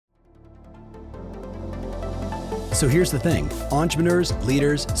So here's the thing, entrepreneurs,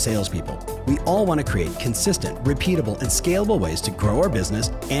 leaders, salespeople, we all want to create consistent, repeatable, and scalable ways to grow our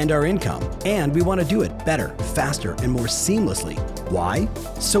business and our income. And we want to do it better, faster, and more seamlessly. Why?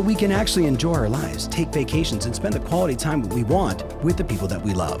 So we can actually enjoy our lives, take vacations, and spend the quality time we want with the people that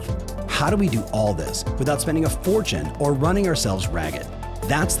we love. How do we do all this without spending a fortune or running ourselves ragged?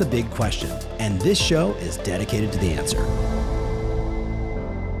 That's the big question, and this show is dedicated to the answer.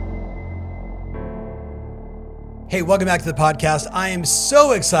 Hey, welcome back to the podcast. I am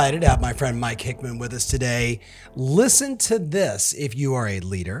so excited to have my friend Mike Hickman with us today. Listen to this if you are a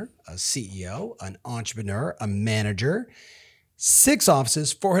leader, a CEO, an entrepreneur, a manager. 6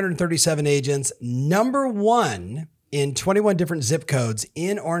 offices, 437 agents, number 1 in 21 different zip codes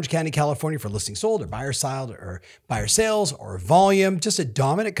in Orange County, California for listing sold or buyer sold or buyer sales or volume. Just a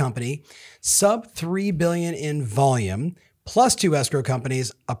dominant company, sub $3 billion in volume. Plus 2 escrow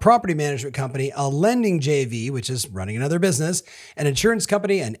companies, a property management company, a lending JV, which is running another business, an insurance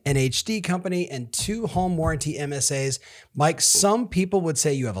company, an NHD company, and 2 home warranty MSAs. Mike, some people would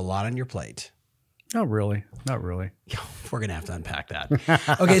say you have a lot on your plate. Not really. We're going to have to unpack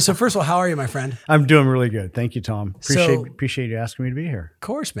that. Okay, so first of all, how are you, my friend? I'm doing really good. Thank you, Tom. Appreciate you asking me to be here. Of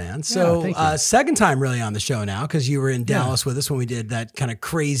course, man. So second time really on the show now because you were in Dallas with us when we did that kind of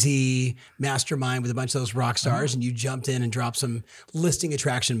crazy mastermind with a bunch of those rock stars and you jumped in and dropped some listing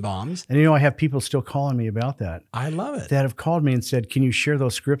attraction bombs. And I have people still calling me about that. I love it. That have called me and said, can you share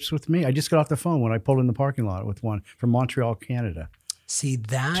those scripts with me? I just got off the phone when I pulled in the parking lot with one from Montreal, Canada. See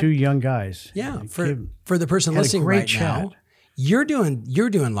that? 2 young guys. Yeah. For the person listening right now, you're doing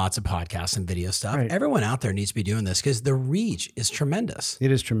lots of podcasts and video stuff. Right. Everyone out there needs to be doing this because the reach is tremendous.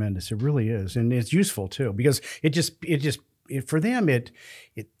 It is tremendous. It really is. And it's useful too, because for them, it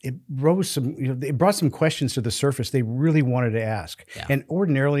rose some, it brought some questions to the surface they really wanted to ask. Yeah. And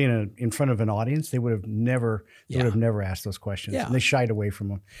ordinarily in front of an audience, they would have never asked those questions. Yeah. And they shied away from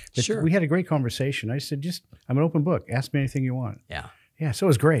them. But we had a great conversation. I said, I'm an open book. Ask me anything you want. Yeah. Yeah. So it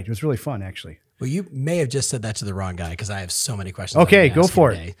was great. It was really fun, actually. Well, you may have just said that to the wrong guy because I have so many questions. Okay, go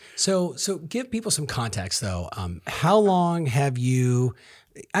for it. So give people some context though. How long have you,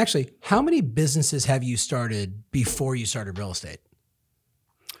 actually, how many businesses have you started before you started real estate?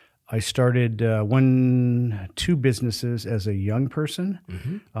 I started 2 businesses as a young person,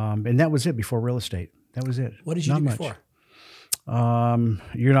 and that was it before real estate. That was it. What did you do before?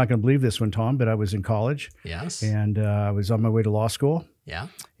 You're not going to believe this one, Tom, but I was in college. Yes. And I was on my way to law school. Yeah.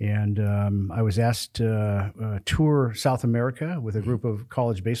 And I was asked to tour South America with a group of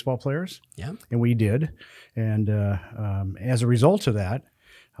college baseball players. Yeah. And we did. And as a result of that,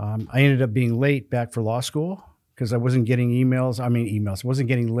 I ended up being late back for law school because I wasn't getting emails. I wasn't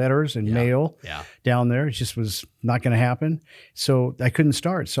getting letters and mail down there. It just was not going to happen. So I couldn't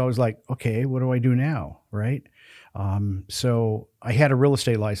start. So I was like, okay, what do I do now? Right. So I had a real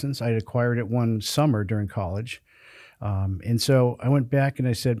estate license. I had acquired it one summer during college. And so I went back and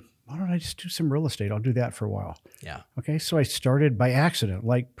I said, why don't I just do some real estate? I'll do that for a while. Yeah. Okay. So I started by accident,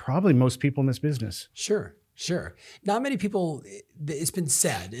 like probably most people in this business. Sure. Not many people, it's been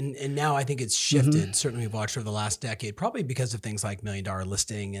said, and now I think it's shifted. Certainly we've watched over the last decade, probably because of things like $1 Million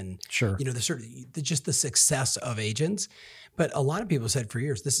Listing and, just the success of agents. But a lot of people said for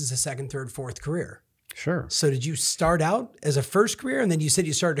years, this is a second, third, fourth career. Sure. So did you start out as a first career, and then you said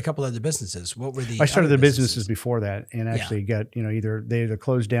you started a couple other businesses? What were the? I started the businesses before that, and actually got either they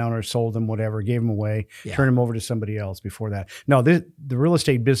closed down or sold them, whatever, gave them away, turned them over to somebody else. Before that, no, the real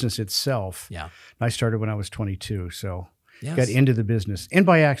estate business itself. Yeah. I started when I was 22, so got into the business and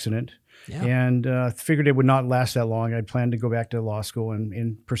by accident. Yeah. And figured it would not last that long. I planned to go back to law school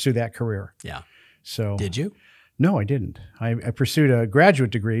and pursue that career. Yeah. So did you? No, I didn't. I pursued a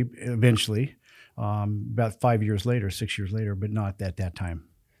graduate degree eventually. About 6 years later, but not at that time.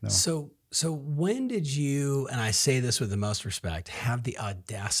 No. So when did you, and I say this with the most respect, have the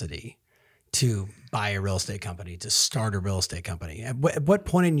audacity to buy a real estate company, to start a real estate company? At what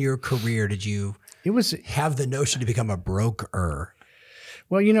point in your career did you have the notion to become a broker?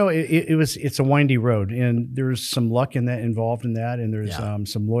 Well, it's a windy road, and there's some luck involved in that, and there's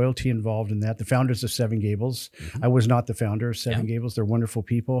some loyalty involved in that. The founders of Seven Gables, I was not the founder of Seven Gables. They're wonderful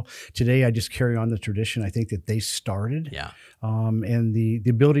people. Today, I just carry on the tradition. I think that they started, and the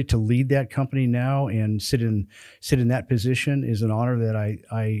ability to lead that company now and sit in that position is an honor that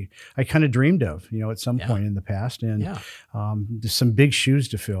I kind of dreamed of, at some point in the past. And there's some big shoes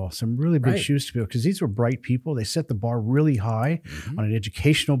to fill, some really big shoes to fill, because these were bright people. They set the bar really high on an education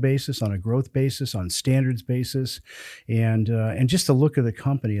educational basis, on a growth basis, on standards basis, and just the look of the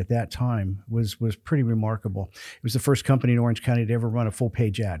company at that time was pretty remarkable. It was the first company in Orange County to ever run a full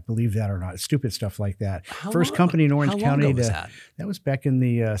page ad. Believe that or not, stupid stuff like that. First company in Orange County that was back in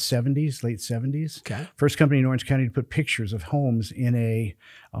the 70s, late 70s. Okay. First company in Orange County to put pictures of homes in a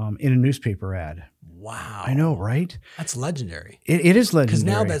newspaper ad. Wow. I know, right? That's legendary. It is legendary. Because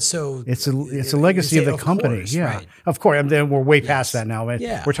now that's so... It's a legacy of the company. Course, yeah. Right. Of course. And then we're way past that now.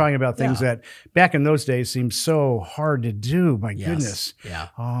 Yeah. We're talking about things that back in those days seemed so hard to do. My goodness. Yeah.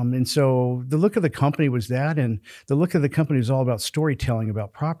 And so the look of the company was that. And the look of the company is all about storytelling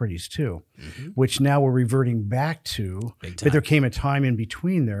about properties too, which now we're reverting back to. But there came a time in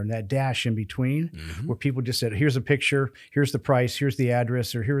between there, and that dash in between, where people just said, here's a picture, here's the price, here's the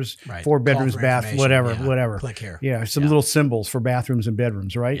address, or here's 4 bedrooms, bath, whatever. Click here. Yeah, some little symbols for bathrooms and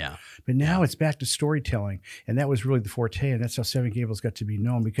bedrooms, right? Yeah. But now it's back to storytelling, and that was really the forte, and that's how Seven Gables got to be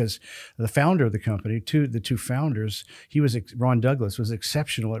known, because the founder of the company, the two founders, Ron Douglas, was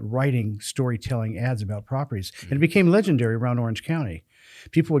exceptional at writing storytelling ads about properties, and it became legendary around Orange County.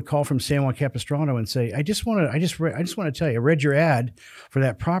 People would call from San Juan Capistrano and say, I just want to tell you, I read your ad for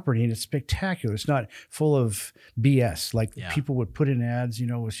that property and it's spectacular. It's not full of BS like people would put in ads,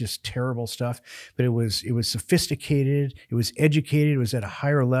 it was just terrible stuff, but it was sophisticated, it was educated, it was at a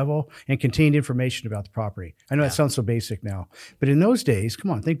higher level and contained information about the property. I know that sounds so basic now, but in those days, come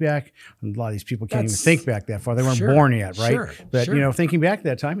on, think back. A lot of these people can't even think back that far. They weren't born yet, right? Sure, but thinking back to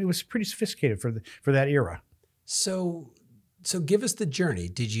that time, it was pretty sophisticated for that era. So give us the journey.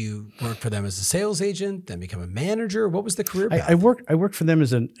 Did you work for them as a sales agent, then become a manager? What was the career path? I worked for them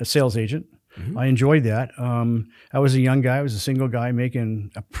as a sales agent. I enjoyed that. I was a young guy. I was a single guy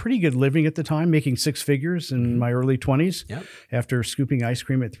making a pretty good living at the time, making 6 figures in my early 20s after scooping ice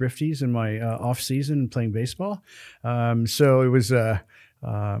cream at Thrifty's in my off season and playing baseball. So it was a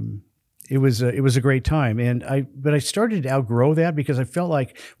great time. But I started to outgrow that because I felt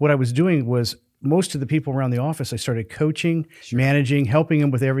like what I was doing was most of the people around the office, I started coaching, managing, helping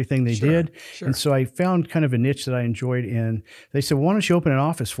them with everything they did. And so I found kind of a niche that I enjoyed. And they said, well, why don't you open an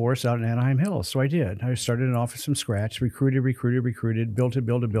office for us out in Anaheim Hills? So I did. I started an office from scratch, recruited, built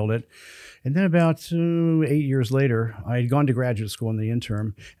it. And then about 8 years later, I had gone to graduate school in the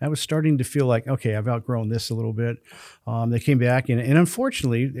interim. And I was starting to feel like, okay, I've outgrown this a little bit. They came back, and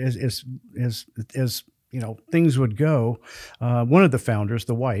unfortunately, as things would go. One of the founders,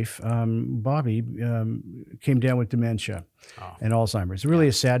 the wife, Bobby, came down with dementia and Alzheimer's. Really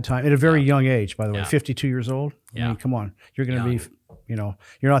a sad time at a very young age, by the way, 52 years old. I mean, come on, you're going to be,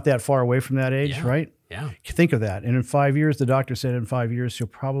 you're not that far away from that age, right? Yeah. Think of that. And in 5 years, the doctor said in 5 years, she'll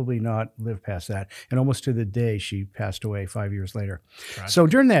probably not live past that. And almost to the day, she passed away 5 years later. Right. So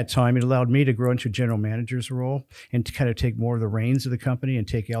during that time, it allowed me to grow into a general manager's role and to kind of take more of the reins of the company and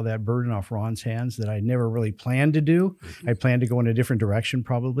take all that burden off Ron's hands that I never really planned to do. I planned to go in a different direction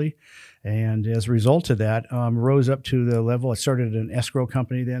probably. And as a result of that, rose up to the level. I started an escrow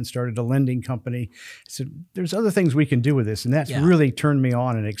company then, started a lending company. So there's other things we can do with this. And that's really turned me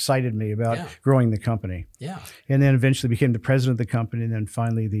on and excited me about growing the company. Yeah. And then eventually became the president of the company, and then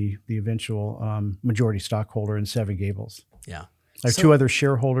finally the eventual majority stockholder in Seven Gables. Yeah. I have 2 other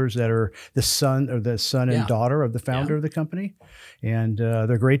shareholders that are the son and daughter of the founder of the company. And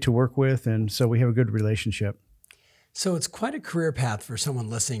they're great to work with. And so we have a good relationship. So it's quite a career path for someone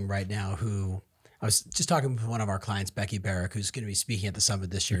listening right now who, I was just talking with one of our clients, Becky Barrick, who's going to be speaking at the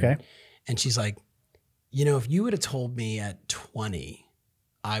summit this year. Okay. And she's like, if you would have told me at 20,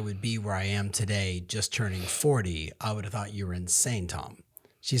 I would be where I am today, just turning 40, I would have thought you were insane, Tom.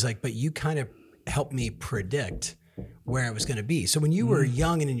 She's like, but you kind of helped me predict where I was going to be. So when you were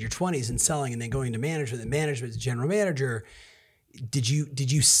young and in your 20s and selling and then going to management and management as general manager, did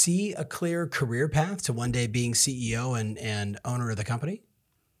you see a clear career path to one day being CEO and owner of the company?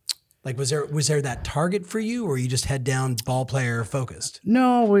 Like, was there that target for you, or you just head down ball player focused?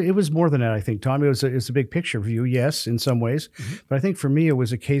 No, it was more than that, I think, Tom. It was a big picture view, yes, in some ways. But I think for me, it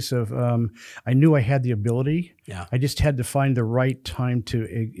was a case of I knew I had the ability. Yeah. I just had to find the right time to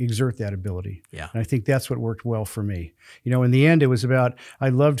exert that ability. Yeah. And I think that's what worked well for me. In the end, it was about, I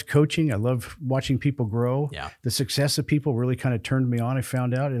loved coaching. I loved watching people grow. Yeah. The success of people really kind of turned me on. I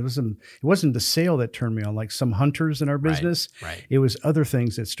found out it wasn't the sale that turned me on, like some hunters in our business. Right. It was other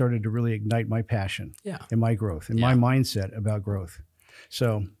things that started to really ignite my passion and my growth and my mindset about growth.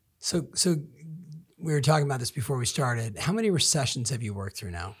 So we were talking about this before we started. How many recessions have you worked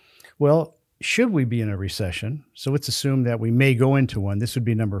through now? Well, should we be in a recession? So let's assume that we may go into one. This would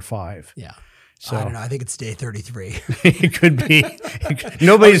be number 5. Yeah. So I don't know. I think it's day 33. it could be.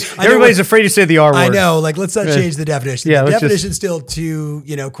 Everybody's afraid to say the R word. I know. Like, let's not change the definition. Yeah, the definition's still two,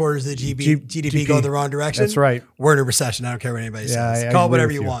 quarters of the GDP go the wrong direction. That's right. We're in a recession. I don't care what anybody says. I Call it agree whatever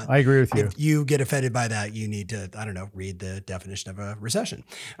with you want. I agree with you. If you get offended by that, you need to, read the definition of a recession.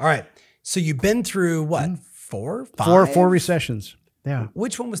 All right. So you've been through what? 4, 5? Four recessions. Yeah.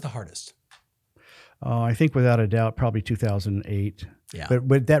 Which one was the hardest? I think without a doubt, probably 2008. Yeah.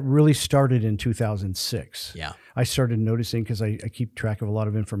 But that really started in 2006. Yeah. I started noticing, because I keep track of a lot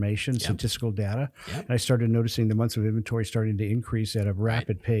of information, statistical data, and I started noticing the months of inventory starting to increase at a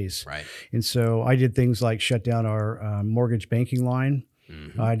rapid pace. Right. And so I did things like shut down our mortgage banking line.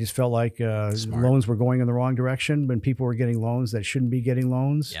 I just felt like loans were going in the wrong direction when people were getting loans that shouldn't be getting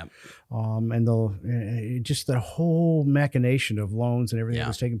loans. Yep. And just the whole machination of loans and everything that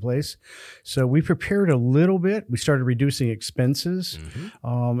was taking place. So we prepared a little bit. We started reducing expenses,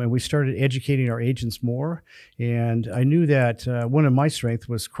 and we started educating our agents more. And I knew that one of my strengths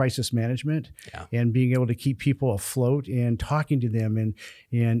was crisis management and being able to keep people afloat and talking to them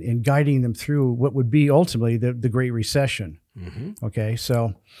and guiding them through what would be ultimately the Great Recession. Okay,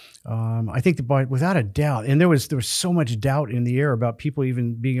 so I think without a doubt, and there was so much doubt in the air about people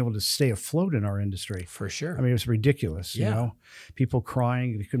even being able to stay afloat in our industry. For sure. I mean, it was ridiculous. People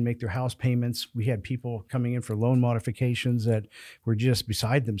crying, they couldn't make their house payments. We had people coming in for loan modifications that were just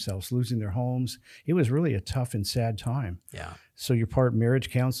beside themselves, losing their homes. It was really a tough and sad time. Yeah. So you're part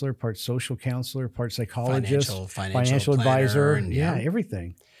marriage counselor, part social counselor, part psychologist, financial advisor, and,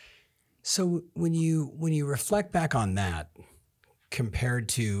 everything. So when you reflect back on that, compared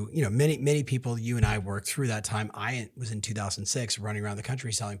to, many people, you and I worked through that time. I was in 2006 running around the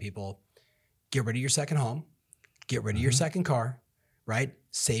country telling people, get rid of your second home, get rid of your second car, right?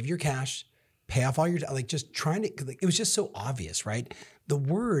 Save your cash, pay off all your, just trying to, it was just so obvious, right? The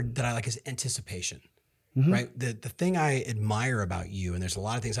word that I like is anticipation, right? The thing I admire about you, and there's a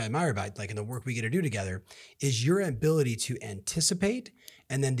lot of things I admire about, like in the work we get to do together, is your ability to anticipate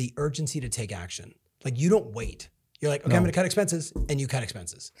and then the urgency to take action. Like, you don't wait. You're like, okay, I'm going to cut expenses, and you cut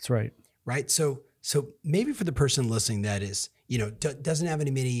expenses. That's right. Right. So maybe for the person listening that is, doesn't have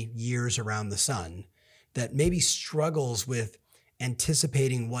many years around the sun, that maybe struggles with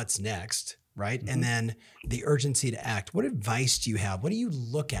anticipating what's next, right? And then the urgency to act. What advice do you have? What do you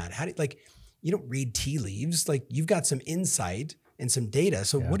look at? How do you don't read tea leaves, like you've got some insight and some data.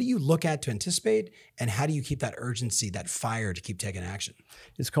 So what do you look at to anticipate, and how do you keep that urgency, that fire to keep taking action?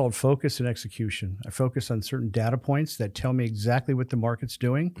 It's called focus and execution. I focus on certain data points that tell me exactly what the market's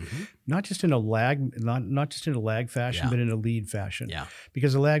doing, not just in a lag, not just in a lag fashion, but in a lead fashion. Yeah.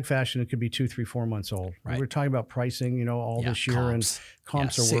 Because a lag fashion, it could be 2, 3, 4 months old. Right. We're talking about pricing, all this year, and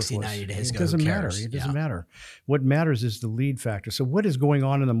comps are 60, worthless. 90 days it ago, doesn't matter. It doesn't matter. What matters is the lead factor. So what is going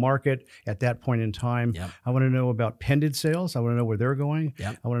on in the market at that point in time? I want to know about pended sales. I want to know where they're going.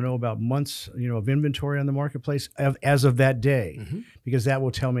 I want to know about months, of inventory on the marketplace as of that day, because that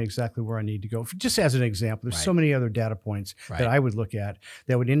will tell me exactly where I need to go. Just as an example, there's so many other data points that I would look at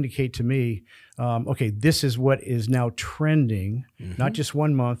that would indicate to me, okay, this is what is now trending, not just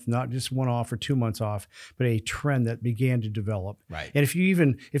 1 month, not just one off or 2 months off, but a trend that began to develop. Right. And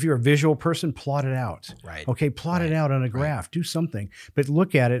if you're a visual person, plot it out. Right. Okay, plot it out on a graph, do something, but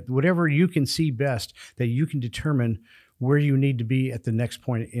look at it, whatever you can see best that you can determine where you need to be at the next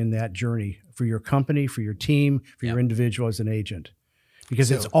point in that journey for your company, for your team, for your individual as an agent. Because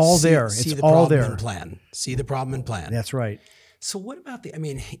it's all there. It's all there. See the problem and plan. That's right. So what about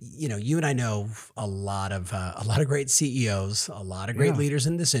you and I know a lot of great CEOs, a lot of great leaders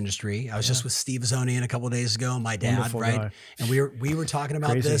in this industry. I was just with Steve Zonian a couple of days ago, my dad, wonderful right? Guy. And we were talking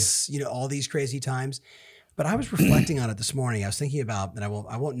about this, all these crazy times. But I was reflecting on it this morning. I was thinking about, and I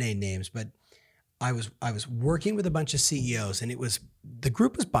won't name names, but I was working with a bunch of CEOs, and the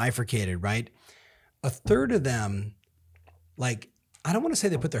group was bifurcated, right? A third of them, I don't want to say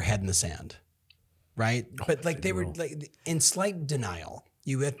they put their head in the sand, right? But they were in slight denial.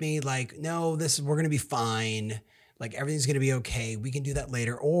 You with me? No, we're going to be fine. Everything's going to be okay. We can do that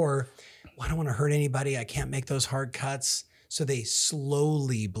later. Or, I don't want to hurt anybody. I can't make those hard cuts. So they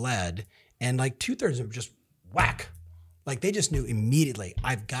slowly bled, and 2/3 of them just whack. They just knew immediately,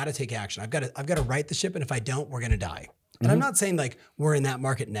 I've got to take action. I've got to right the ship. And if I don't, we're going to die. And I'm not saying we're in that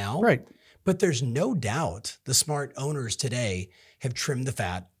market now, right? But there's no doubt the smart owners today have trimmed the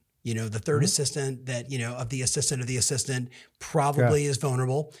fat. The third assistant of the assistant probably is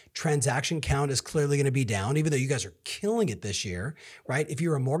vulnerable. Transaction count is clearly going to be down, even though you guys are killing it this year, right? If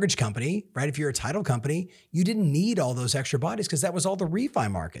you're a mortgage company, right? If you're a title company, you didn't need all those extra bodies because that was all the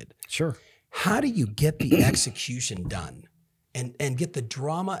refi market. Sure. How do you get the execution done and get the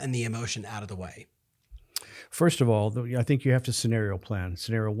drama and the emotion out of the way? First of all, I think you have to scenario plan.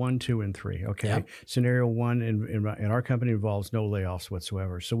 Scenario 1, 2, and 3. Okay. Yep. Scenario 1 in our company involves no layoffs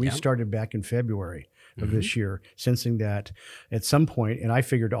whatsoever. So we started back in February of this year, sensing that at some point, and I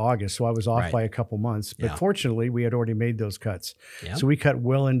figured August, so I was off by a couple months. But fortunately, we had already made those cuts. So we cut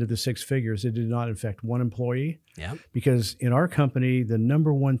well into the six figures. It did not affect one employee. Because in our company, the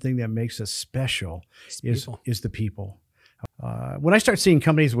number one thing that makes us special is the people. When I start seeing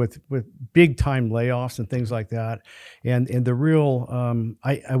companies with big time layoffs and things like that, and the real,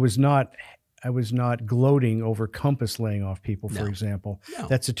 I was not gloating over Compass laying off people, for example. No.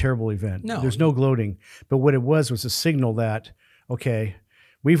 That's a terrible event. No. There's no gloating. But what it was a signal that, okay,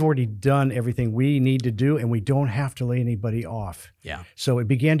 we've already done everything we need to do, and we don't have to lay anybody off. So it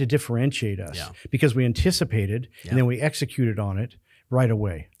began to differentiate us because we anticipated and then we executed on it right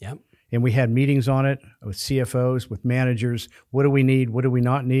away. And we had meetings on it with CFOs, with managers. What do we need? What do we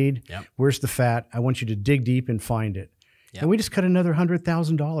not need? Where's the fat? I want you to dig deep and find it. And we just cut another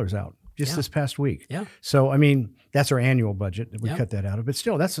 $100,000 out just this past week. So, I mean, that's our annual budget that we cut that out of. But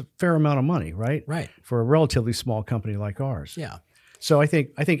still, that's a fair amount of money, right? For a relatively small company like ours. So I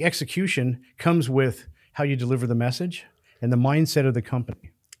think execution comes with how you deliver the message and the mindset of the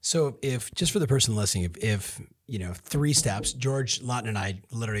company. So if, just for the person listening, if 3 steps, George Lawton and I,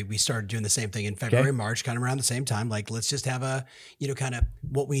 literally, we started doing the same thing in February, March, kind of around the same time. Like, let's just have a, kind of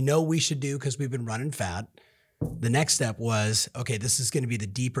what we know we should do because we've been running fat. The next step was, okay, this is going to be the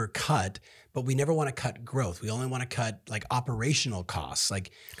deeper cut, but we never want to cut growth. We only want to cut like operational costs. Like,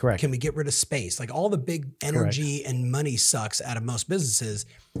 can we get rid of space? Like all the big energy and money sucks out of most businesses.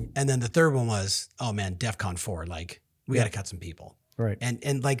 And then the third one was, oh man, DEFCON 4, like we got to cut some people.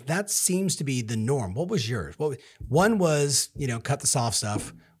 And like that seems to be the norm. What was yours? One was, cut the soft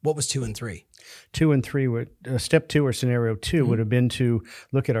stuff. What was 2 and 3? 2 and 3 would step 2 or scenario 2 would have been to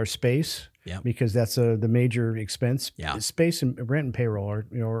look at our space. Because that's the major expense. Space and rent and payroll,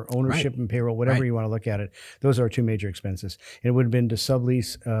 or ownership and payroll, whatever you want to look at it. Those are our 2 major expenses. And it would have been to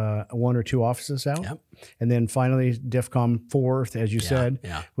sublease 1 or 2 offices out. And then finally, DEFCON 4, as you said,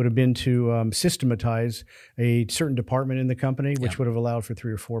 would have been to systematize a certain department in the company, which would have allowed for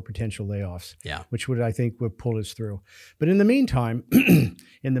 3 or 4 potential layoffs. Which I think would pull us through. But in the meantime,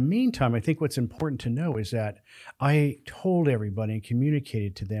 I think what's important to know is that I told everybody and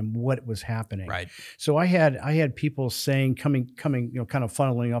communicated to them what was happening. So I had people saying, coming, kind of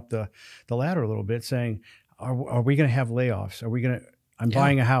funneling up the ladder a little bit, saying, "Are we going to have layoffs? Are we going to? I'm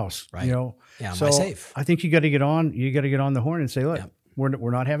buying a house. So am I safe? I think you got to get on. You got to get on the horn and say, look,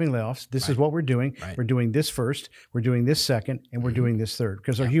 we're not having layoffs. This is what we're doing. We're doing this first. We're doing this second, and we're doing this third.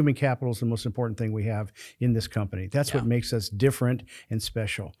 Because our human capital is the most important thing we have in this company. That's what makes us different and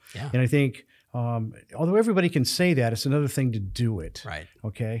special. And I think. Although everybody can say that, it's another thing to do it.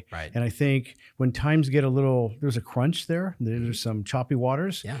 Okay. And I think when times get there's a crunch there. There's some choppy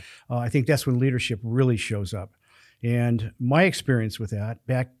waters. I think that's when leadership really shows up. And my experience with that,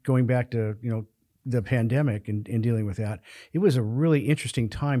 going back to the pandemic and dealing with that, it was a really interesting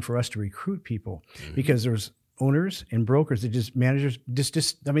time for us to recruit people because there's owners and brokers that managers they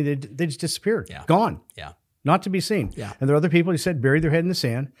just disappeared, gone. Not to be seen. And there are other people who said buried their head in the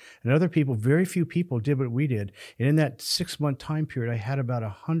sand, and other people, very few people did what we did. And in that 6-month time period, I had about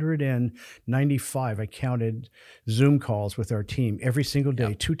 195, I counted, Zoom calls with our team every single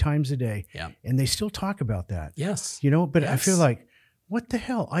day, 2 times a day. And they still talk about that. But I feel like, what the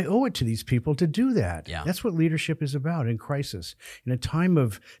hell? I owe it to these people to do that. That's what leadership is about in crisis. In a time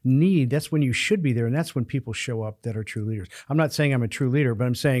of need, that's when you should be there, and that's when people show up that are true leaders. I'm not saying I'm a true leader, but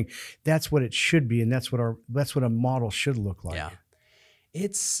I'm saying that's what it should be, and that's what a model should look like.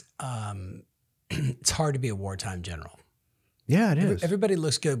 It's it's hard to be a wartime general. Yeah, it is. Everybody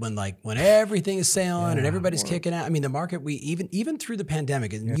looks good when everything is sailing and everybody's kicking out. I mean, the market, we even through the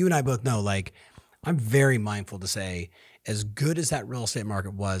pandemic, and you and I both know, I'm very mindful to say, as good as that real estate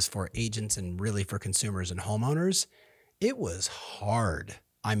market was for agents and really for consumers and homeowners, it was hard.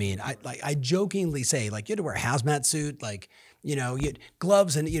 I mean, I jokingly say, you had to wear a hazmat suit, you had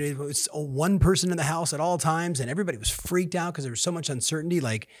gloves, and it was one person in the house at all times, and everybody was freaked out because there was so much uncertainty.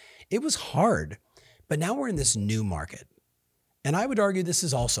 It was hard. But now we're in this new market, and I would argue this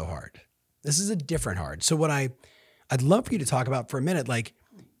is also hard. This is a different hard. So what I'd love for you to talk about for a minute,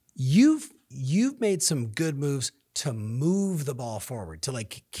 you've made some good moves to move the ball forward, to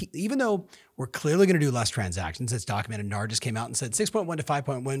even though we're clearly going to do less transactions, it's documented. NAR just came out and said 6.1 to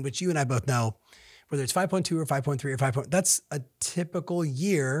 5.1, which you and I both know, whether it's 5.2 or 5.3 or 5. That's a typical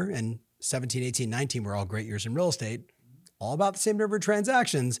year. And 17, 18, 19 were all great years in real estate, all about the same number of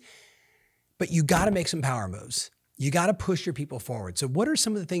transactions. But you got to make some power moves. You got to push your people forward. So what are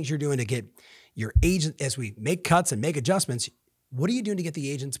some of the things you're doing to get your agent, as we make cuts and make adjustments, what are you doing to get the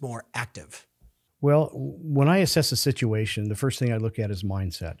agents more active? Well, when I assess a situation, the first thing I look at is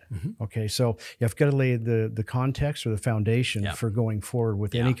mindset. Mm-hmm. Okay, so you've got to lay the context or the foundation for going forward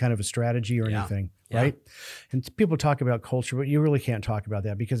with any kind of a strategy or anything, right? And people talk about culture, but you really can't talk about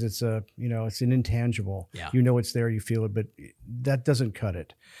that because it's it's an intangible. Yeah. You know it's there, you feel it, but that doesn't cut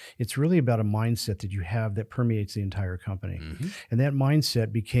it. It's really about a mindset that you have that permeates the entire company. Mm-hmm. And that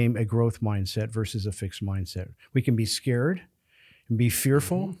mindset became a growth mindset versus a fixed mindset. We can be scared and be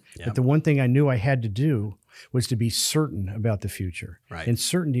fearful. Mm-hmm. Yep. But the one thing I knew I had to do was to be certain about the future. Right. And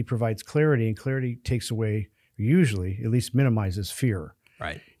certainty provides clarity, and clarity takes away, usually, at least minimizes fear.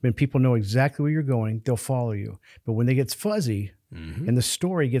 Right. When people know exactly where you're going, they'll follow you. But when they get fuzzy and the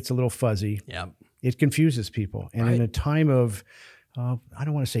story gets a little fuzzy, it confuses people. And in a time of, I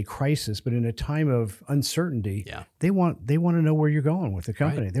don't want to say crisis, but in a time of uncertainty, they want to know where you're going with the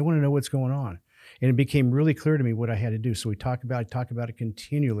company. Right. They want to know what's going on. And it became really clear to me what I had to do. So we talk about it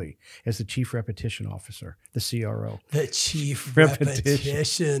continually as the chief repetition officer, the CRO. The chief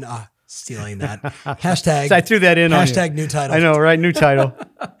repetition. Stealing that. Hashtag. So I threw that in. Hashtag new title. I know, right? New title.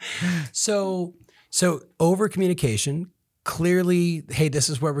 So over communication, clearly, hey, this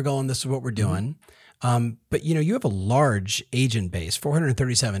is where we're going. This is what we're doing. But you have a large agent base,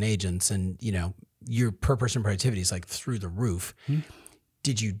 437 agents, and your per person productivity is like through the roof. Mm-hmm.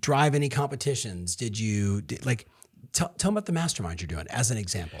 Did you drive any competitions? Tell me about the mastermind you're doing as an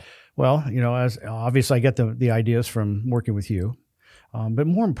example. Well, as obviously I get the ideas from working with you, but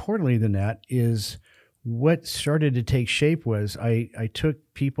more importantly than that is what started to take shape was I took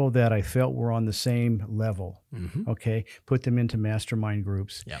people that I felt were on the same level, okay, put them into mastermind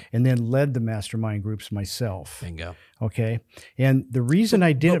groups, and then led the mastermind groups myself. Bingo. Okay. And the reason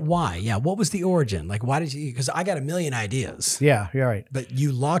I did it. Why? Yeah. What was the origin? Like, why did you, because I got a million ideas. Yeah, you're right. But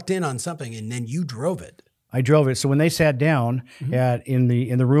you locked in on something and then you drove it. I drove it. So when they sat down in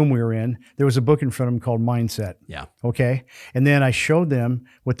the room we were in, there was a book in front of them called Mindset. Yeah. Okay. And then I showed them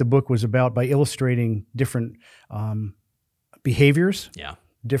what the book was about by illustrating different behaviors. Yeah.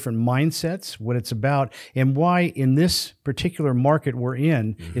 Different mindsets, what it's about, and why in this particular market we're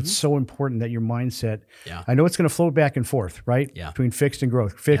in, it's so important that your mindset, I know it's going to float back and forth, right? Yeah. Between fixed and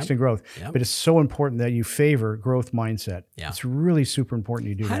growth, but it's so important that you favor growth mindset. Yeah. It's really super important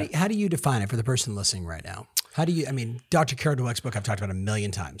you do that. How do you define it for the person listening right now? Dr. Carol Dweck's book I've talked about a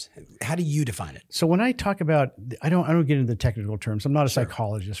million times. How do you define it? So when I talk about, I don't get into the technical terms. I'm not a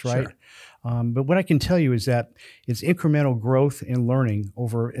psychologist, right? Sure. But what I can tell you is that it's incremental growth and learning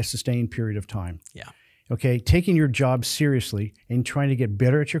over a sustained period of time. Yeah. Okay. Taking your job seriously and trying to get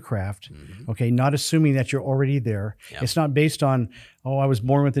better at your craft. Okay. Not assuming that you're already there. Yep. It's not based on, I was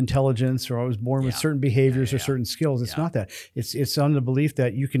born with intelligence or I was born with certain behaviors or certain skills. It's not that. It's on the belief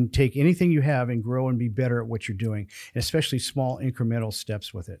that you can take anything you have and grow and be better at what you're doing, and especially small incremental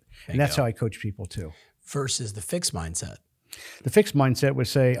steps with it. And that's how I coach people too. Versus the fixed mindset. The fixed mindset would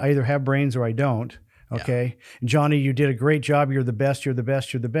say, I either have brains or I don't. Okay. Yeah. Johnny, you did a great job. You're the best. You're the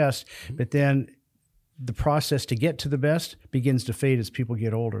best. You're the best. But then the process to get to the best begins to fade as people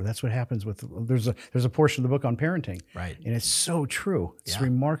get older. That's what happens with, there's a portion of the book on parenting. Right. And it's so true. It's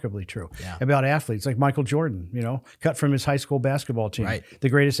remarkably true about athletes like Michael Jordan, cut from his high school basketball team, the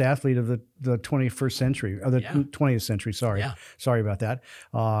greatest athlete of the 21st century, or the 20th century. Sorry. Yeah. Sorry about that.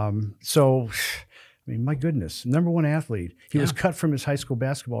 My goodness, number one athlete. He was cut from his high school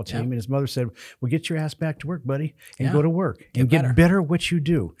basketball team, and his mother said, well, get your ass back to work, buddy, and go to work and get better at what you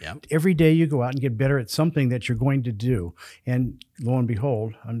do. Yep. Every day you go out and get better at something that you're going to do. And lo and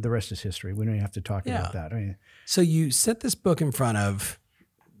behold, the rest is history. We don't even have to talk about that. So you set this book in front of,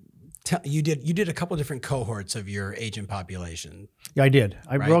 you did a couple different cohorts of your agent population. Yeah, I did.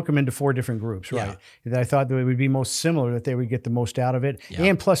 I broke them into 4 different groups, right? That I thought that it would be most similar, that they would get the most out of it. Yeah.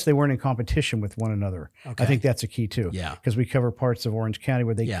 And plus they weren't in competition with one another. Okay. I think that's a key too. Yeah. Because we cover parts of Orange County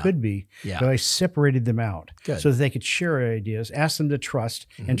where they could be, but I separated them out so that they could share ideas, ask them to trust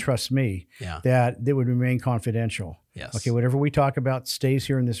and trust me that they would remain confidential. Yes. Okay. Whatever we talk about stays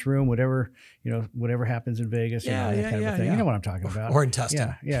here in this room. Whatever happens in Vegas, that kind of thing. You know what I'm talking about. Or in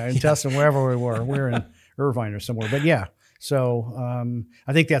Tustin. Yeah, in Tustin, wherever we were. We were in Irvine or somewhere. But so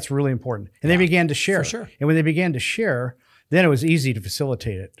I think that's really important. And they began to share. For sure. And when they began to share, then it was easy to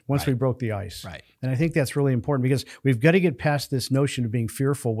facilitate it once we broke the ice. Right. And I think that's really important because we've got to get past this notion of being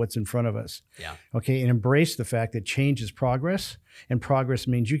fearful what's in front of us. Yeah. Okay. And embrace the fact that change is progress, and progress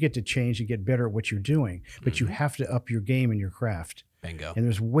means you get to change and get better at what you're doing, but you have to up your game in your craft. Bingo. And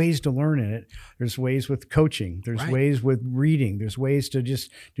there's ways to learn in it. There's ways with coaching. There's ways with reading. There's ways to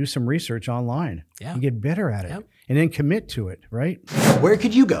just do some research online and get better at it and then commit to it, right? Where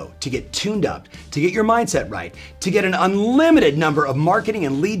could you go to get tuned up, to get your mindset right, to get an unlimited number of marketing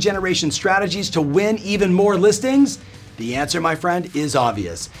and lead generation strategies to win even more listings? The answer, my friend, is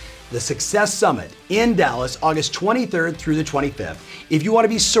obvious. The Success Summit in Dallas, August 23rd through the 25th. If you want to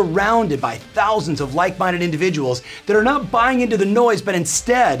be surrounded by thousands of like-minded individuals that are not buying into the noise, but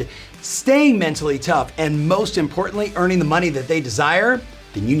instead staying mentally tough and most importantly, earning the money that they desire,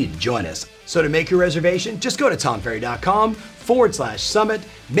 then you need to join us. So to make your reservation, just go to tomferry.com/summit.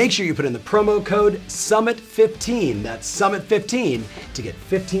 Make sure you put in the promo code SUMMIT15, that's SUMMIT15, to get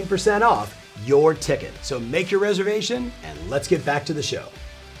 15% off your ticket. So make your reservation and let's get back to the show.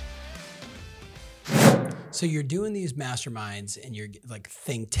 So you're doing these masterminds and you're like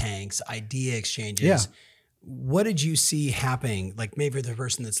think tanks, idea exchanges. Yeah. What did you see happening? Like maybe the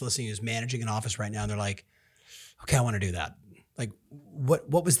person that's listening is managing an office right now and they're like, okay, I want to do that. Like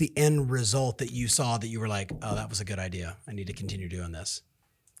what was the end result that you saw that you were like, oh, that was a good idea. I need to continue doing this.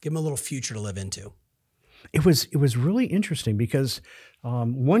 Give them a little future to live into. It was really interesting because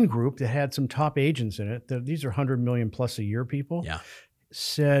one group that had some top agents in it, these are 100 million plus a year people,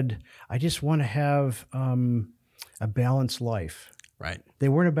 said, I just want to have a balanced life. Right. They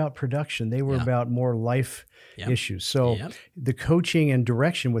weren't about production. They were about more life issues. So the coaching and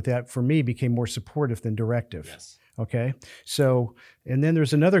direction with that for me became more supportive than directive. Yes. Okay. So, and then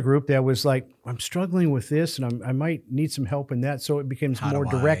there's another group that was like, I'm struggling with this and I might need some help in that. So it becomes more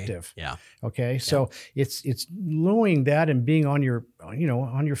directive. Yeah. Okay. So it's knowing that and being on your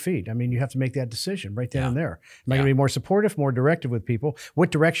feet. I mean, you have to make that decision right then and there. Am I going to be more supportive, more directive with people? What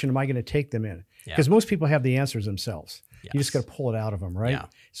direction am I going to take them in? Because most people have the answers themselves. Yes. You just got to pull it out of them. Right. Yeah.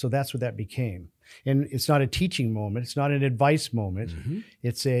 So that's what that became. And it's not a teaching moment. It's not an advice moment. Mm-hmm.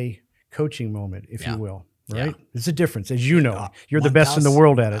 It's a coaching moment, if you will. Right? Yeah. It's a difference, as you know. You're the best in the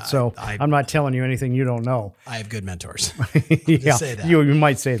world at it, so I'm not telling you anything you don't know. I have good mentors. Yeah, say that. You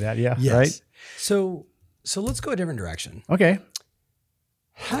might say that, yes. Right? So let's go a different direction. Okay.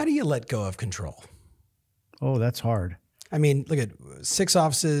 How do you let go of control? Oh, that's hard. I mean, look at 6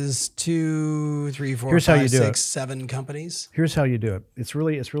 offices, 2, 3, 4, 5, 6, 7 companies. Here's how you do it. It's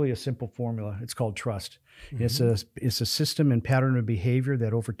really a simple formula. It's called trust. Mm-hmm. It's a system and pattern of behavior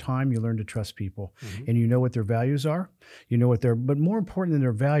that over time you learn to trust people, and you know what their values are. You know but more important than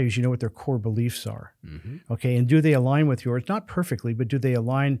their values, you know what their core beliefs are. Mm-hmm. Okay, and do they align with yours? Not perfectly, but do they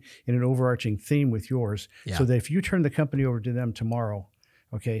align in an overarching theme with yours? Yeah. So that if you turn the company over to them tomorrow,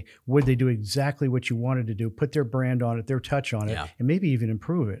 okay, would they do exactly what you wanted to do? Put their brand on it, their touch on it, and maybe even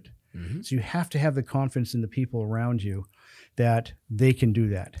improve it. Mm-hmm. So you have to have the confidence in the people around you that they can do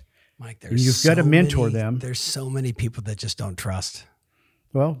that. Mike, you've got to mentor them. There's so many people that just don't trust.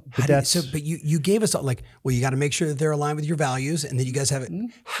 Well, but but you gave us you got to make sure that they're aligned with your values, and then you guys have it. Mm-hmm.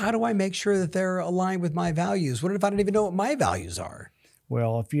 How do I make sure that they're aligned with my values? What if I don't even know what my values are?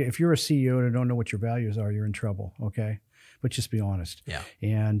 Well, if you're a CEO and don't know what your values are, you're in trouble. Okay. But just be honest. Yeah.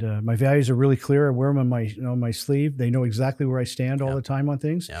 And my values are really clear. I wear them on my sleeve. They know exactly where I stand all the time on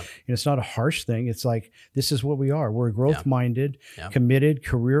things. Yep. And it's not a harsh thing. It's like, this is what we are. We're a growth-minded, committed,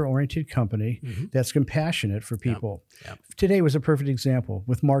 career-oriented company that's compassionate for people. Yep. Today was a perfect example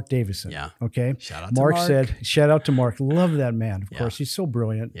with Mark Davison. Yeah. Okay. Shout out to Mark. Shout out to Mark. Love that man. Of course, he's so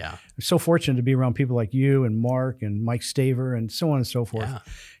brilliant. Yeah. I'm so fortunate to be around people like you and Mark and Mike Staver and so on and so forth. Yeah.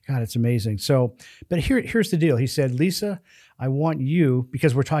 God, it's amazing. So, but here's the deal. He said, Lisa, I want you,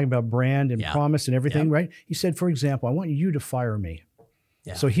 because we're talking about brand and promise and everything, right? He said, for example, I want you to fire me.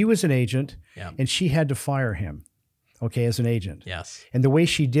 Yeah. So he was an agent and she had to fire him, okay, as an agent. Yes. And the way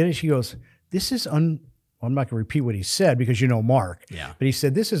she did it, she goes, this is I'm not going to repeat what he said because you know Mark. Yeah. But he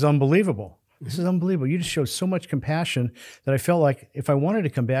said, this is unbelievable. This is unbelievable. You just showed so much compassion that I felt like if I wanted to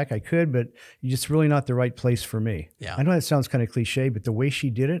come back, I could, but you're just really not the right place for me. Yeah. I know that sounds kind of cliche, but the way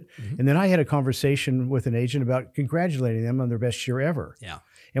she did it. Mm-hmm. And then I had a conversation with an agent about congratulating them on their best year ever. Yeah.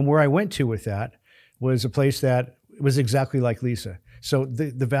 And where I went to with that was a place that was exactly like Lisa. So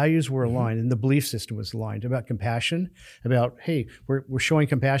the values were aligned and the belief system was aligned about compassion, about, hey, we're showing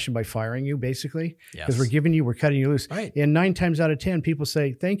compassion by firing you, basically, because we're cutting you loose. Right. And 9 times out of 10, people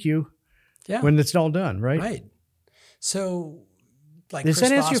say, thank you. Yeah. When it's all done, right? Right. So, like, does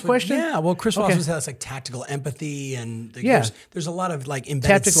that answer your question? Yeah. Well, Chris Voss has like tactical empathy, and there's a lot of like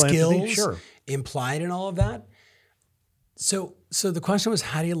embedded tactical skills implied in all of that. So the question was,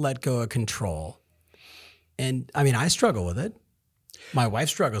 how do you let go of control? And I mean, I struggle with it. My wife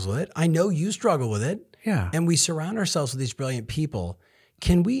struggles with it. I know you struggle with it. Yeah. And we surround ourselves with these brilliant people.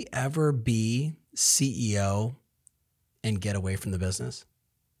 Can we ever be CEO and get away from the business?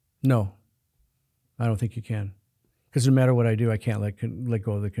 No, I don't think you can. Because no matter what I do, I can't let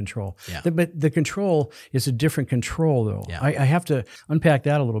go of the control. Yeah. But the control is a different control, though. Yeah. I have to unpack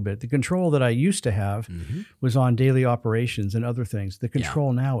that a little bit. The control that I used to have was on daily operations and other things. The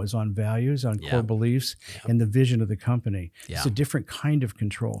control now is on values, on core beliefs, and the vision of the company. Yeah. It's a different kind of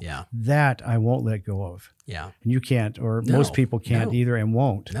control. Yeah. That I won't let go of. Yeah. And you can't, or most people can't either and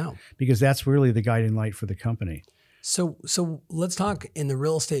won't. No. Because that's really the guiding light for the company. So let's talk in the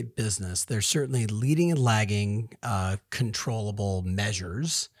real estate business. There's certainly leading and lagging controllable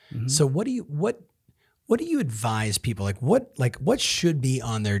measures. So what do you advise people? What should be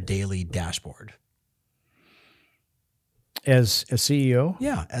on their daily dashboard? As a CEO?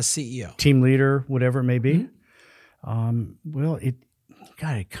 Yeah, as CEO. Team leader, whatever it may be. Well, it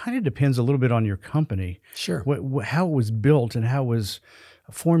kind of depends a little bit on your company. Sure. How it was built and how it was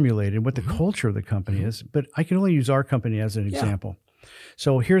formulated, what the culture of the company is. But I can only use our company as an example.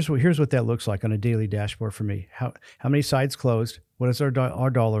 So here's what that looks like on a daily dashboard for me. How many sites closed? What is our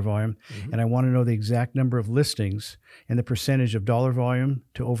dollar volume? And I want to know the exact number of listings and the percentage of dollar volume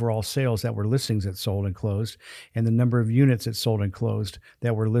to overall sales that were listings that sold and closed, and the number of units that sold and closed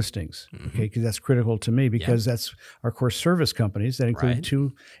that were listings. Okay, because that's critical to me because that's our core service companies that include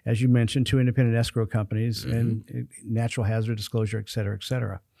two, as you mentioned, two independent escrow companies and natural hazard disclosure, et cetera, et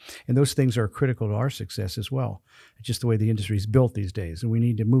cetera. And those things are critical to our success as well. It's just the way the industry is built these days. And we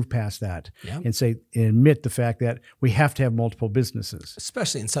need to move past that and admit the fact that we have to have multiple businesses.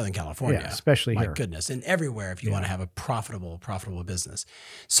 Especially in Southern California. Yeah, especially My here. goodness. And everywhere if you want to have a profitable business.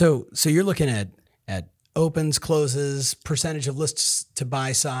 So you're looking at opens, closes, percentage of lists to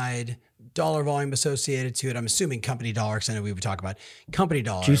buy side, dollar volume associated to it. I'm assuming company dollar, because I know we would talk about company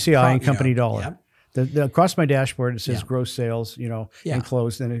dollar. GCI and company dollar. Yep. Across my dashboard, it says gross sales, and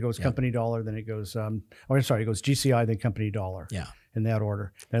closed. Then it goes company dollar. Then it goes, it goes GCI, then company dollar. Yeah. In that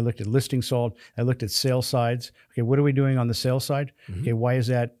order. And I looked at listing sold. I looked at sales sides. Okay, what are we doing on the sales side? Okay, why is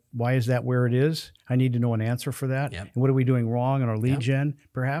that where it is? I need to know an answer for that. Yep. And what are we doing wrong on our lead gen,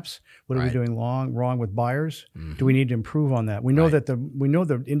 perhaps? What are we doing wrong with buyers? Do we need to improve on that? We know that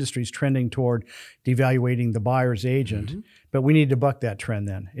the industry is trending toward devaluating the buyer's agent, but we need to buck that trend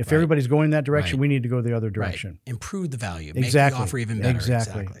then. If everybody's going that direction, we need to go the other direction. Improve the value. Exactly. Make the offer even better.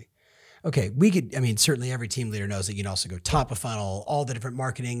 Exactly. Okay, certainly every team leader knows that you can also go top of funnel, all the different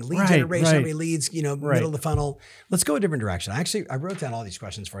marketing, lead generation, how many leads, middle of the funnel. Let's go a different direction. I wrote down all these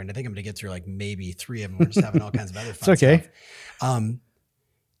questions for you, and I think I'm going to get through like maybe 3 of them. We're just having all kinds of other fun stuff.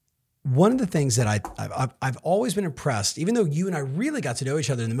 One of the things that I've always been impressed, even though you and I really got to know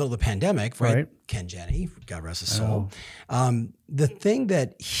each other in the middle of the pandemic, right? Ken Jenny, God rest his soul. The thing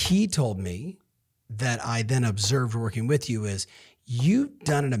that he told me that I then observed working with you is you've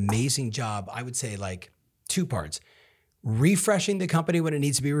done an amazing job, I would say like 2 parts, refreshing the company when it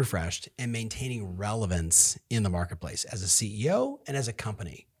needs to be refreshed and maintaining relevance in the marketplace as a CEO and as a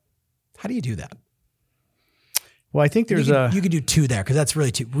company. How do you do that? Well, I think there's you could do 2 there because that's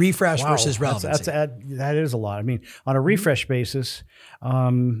really 2. Refresh versus relevancy. That is a lot. I mean, on a refresh basis,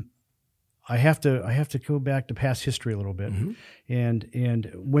 I have to go back to past history a little bit.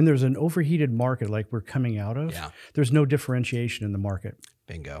 And when there's an overheated market like we're coming out of, there's no differentiation in the market.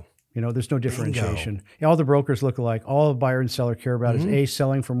 Bingo. There's no differentiation. All the brokers look alike. All the buyer and seller care about is A,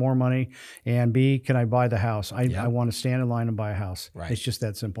 selling for more money, and B, can I buy the house? I want to stand in line and buy a house. Right. It's just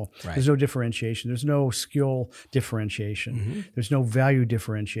that simple. Right. There's no differentiation. There's no skill differentiation. There's no value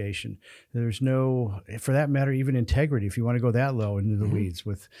differentiation. There's no, for that matter, even integrity, if you want to go that low into the weeds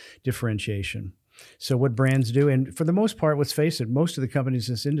with differentiation. So what brands do, and for the most part, let's face it, most of the companies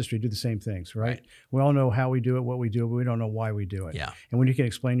in this industry do the same things, right? We all know how we do it, what we do, but we don't know why we do it. Yeah. And when you can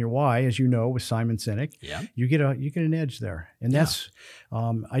explain your why, as you know, with Simon Sinek, you get an edge there. And that's,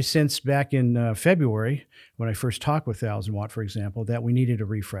 I sensed back in February when I first talked with 1000 Watt, for example, that we needed a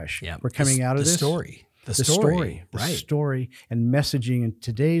refresh. Yeah. We're coming out of this. The story and messaging in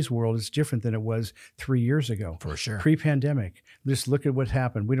today's world is different than it was 3 years ago. For sure. Pre-pandemic, just look at what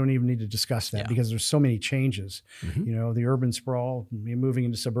happened. We don't even need to discuss that because there's so many changes. The urban sprawl, moving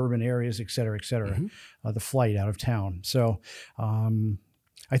into suburban areas, et cetera, the flight out of town. So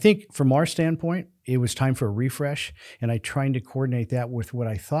I think from our standpoint, it was time for a refresh, and I tried to coordinate that with what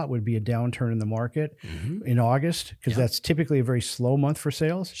I thought would be a downturn in the market in August, because that's typically a very slow month for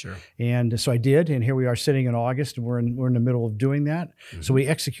sales. Sure. And so I did, and here we are sitting in August, and we're in the middle of doing that. So we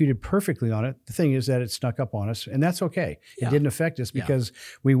executed perfectly on it. The thing is that it snuck up on us, and that's okay. It didn't affect us because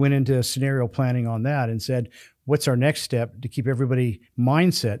we went into scenario planning on that and said, what's our next step to keep everybody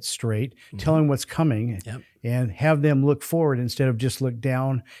mindset straight, tell them what's coming, and have them look forward instead of just look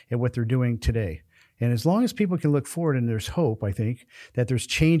down at what they're doing today. And as long as people can look forward and there's hope, I think that there's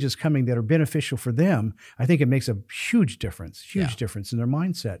changes coming that are beneficial for them, I think it makes a huge difference in their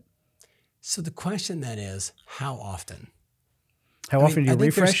mindset. So the question then is, how often? How often do you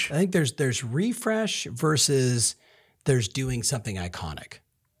refresh? I think there's refresh versus there's doing something iconic,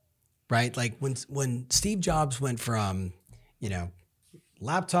 right? Like when Steve Jobs went from,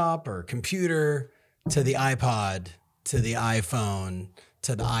 laptop or computer to the iPod to the iPhone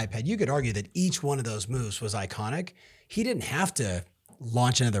to the iPad, you could argue that each one of those moves was iconic. He didn't have to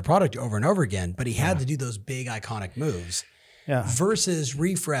launch another product over and over again, but he had to do those big iconic moves. Yeah. Versus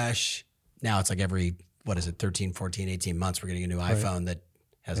refresh. Now it's like every, 13, 14, 18 months, we're getting a new iPhone that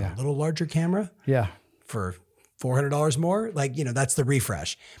has a little larger camera. Yeah. For $400 more. That's the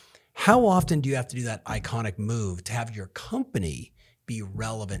refresh. How often do you have to do that iconic move to have your company be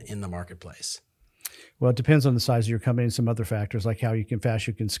relevant in the marketplace? Well, it depends on the size of your company and some other factors like how fast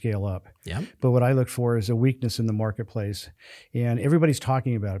you can scale up. Yeah. But what I look for is a weakness in the marketplace. And everybody's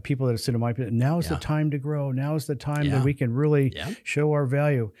talking about it. People that sit in my position, now is the time to grow. Now is the time that we can really show our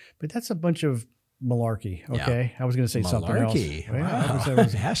value. But that's a bunch of malarkey, okay? I was going to say something else. Malarkey. Wow.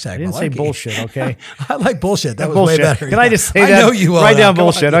 Hashtag I didn't malarkey. say bullshit, okay? I like bullshit. That was bullshit. way better. Can I just say that? I know you will. Write down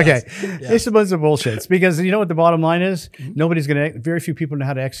bullshit. On, okay. Yes. Yeah. It's a bunch of bullshit. Because you know what the bottom line is? Very few people know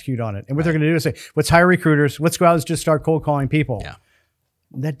how to execute on it. And what they're going to do is say, let's hire recruiters. Let's go out and just start cold calling people. Yeah.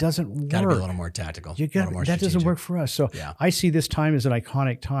 That doesn't work. Got to be a little more tactical. That doesn't work for us. So I see this time as an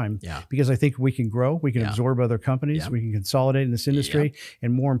iconic time because I think we can grow, we can absorb other companies, we can consolidate in this industry,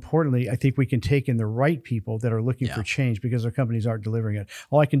 and more importantly, I think we can take in the right people that are looking for change because their companies aren't delivering it.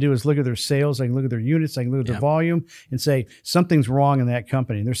 All I can do is look at their sales, I can look at their units, I can look at their volume and say something's wrong in that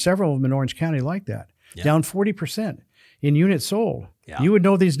company. And there's several of them in Orange County like that, down 40% in units sold. Yeah. You would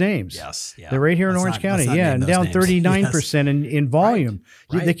know these names. Yes. Yeah. They're right here in Orange County. And down 39% in volume.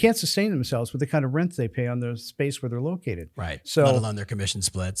 Right. They can't sustain themselves with the kind of rent they pay on the space where they're located. Right. So let alone their commission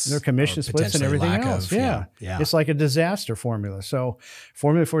splits. Their commission splits and everything else. Yeah. It's like a disaster formula. So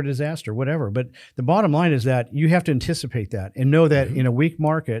formula for disaster, whatever. But the bottom line is that you have to anticipate that and know that in a weak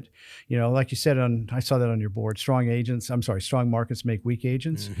market, like you said I saw that on your board, strong markets make weak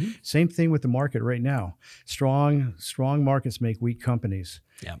agents. Same thing with the market right now. Strong markets make weak companies.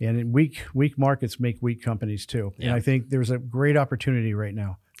 Yeah. And weak markets make weak companies too. Yeah. And I think there's a great opportunity right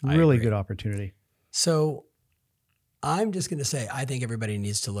now. Really good opportunity. So I'm just going to say, I think everybody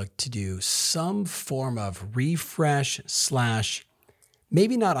needs to look to do some form of refresh /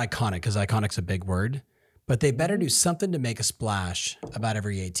 maybe not iconic, because iconic's a big word, but they better do something to make a splash about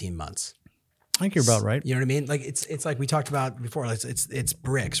every 18 months. I think you're about right. You know what I mean? Like it's like we talked about before. It's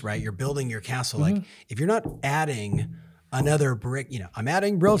bricks, right? You're building your castle. Like if you're not adding another brick, I'm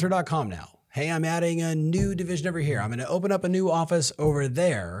adding Realtor.com now. Hey, I'm adding a new division over here. I'm going to open up a new office over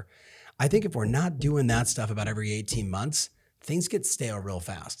there. I think if we're not doing that stuff about every 18 months, things get stale real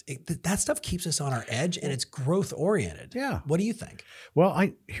fast. That stuff keeps us on our edge and it's growth oriented. Yeah. What do you think? Well,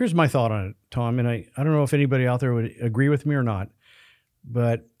 here's my thought on it, Tom. And I don't know if anybody out there would agree with me or not,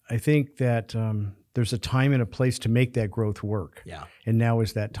 but I think that there's a time and a place to make that growth work. Yeah. And now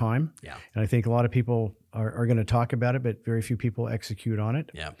is that time. Yeah. And I think a lot of people are going to talk about it, but very few people execute on it.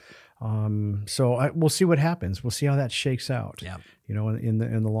 Yeah. So we'll see what happens. We'll see how that shakes out. Yeah. In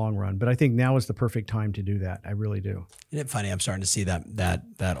the long run. But I think now is the perfect time to do that. I really do. Isn't it funny? I'm starting to see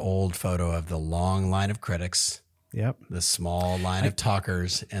that old photo of the long line of critics. Yep. The small line of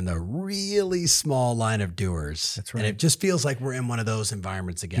talkers and the really small line of doers. That's right. And it just feels like we're in one of those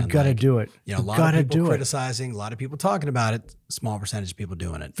environments again. You've got to do it. A lot of people criticizing, a lot of people talking about it, small percentage of people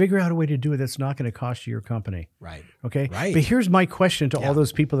doing it. Figure out a way to do it that's not going to cost you your company. Right. Okay. Right. But here's my question to all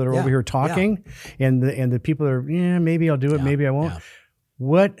those people that are over here talking and the people that are, maybe I'll do it, maybe I won't. Yeah.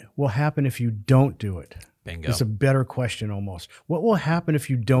 What will happen if you don't do it? Bingo. It's a better question almost. What will happen if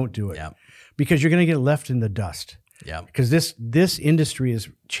you don't do it? Yeah. Because you're going to get left in the dust. Yeah. Because this industry is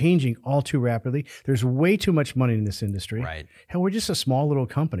changing all too rapidly. There's way too much money in this industry. Right. Hell, we're just a small little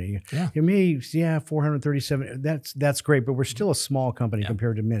company. Yeah. It may, 437. That's great, but we're still a small company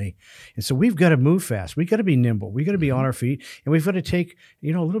compared to many. And so we've got to move fast. We've got to be nimble. We've got to be on our feet, and we've got to take, a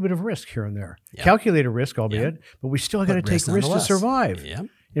little bit of risk here and there. Yeah. Calculated risk, albeit, but we still got to take risk to survive. Yeah.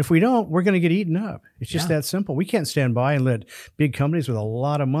 If we don't, we're going to get eaten up. It's just that simple. We can't stand by and let big companies with a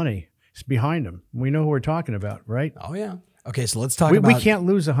lot of money behind them. We know who we're talking about, right? Oh yeah. Okay, so let's talk about. We can't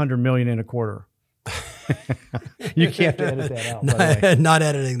lose $100 million in a quarter. You can't edit that out. Not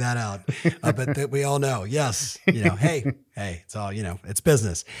editing that out, but we all know. Yes, hey, it's all it's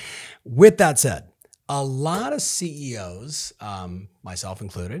business. With that said, a lot of CEOs, myself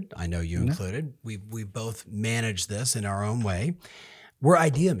included, I know you included, we both manage this in our own way. We're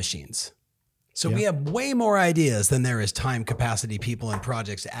idea machines. So we have way more ideas than there is time, capacity, people, and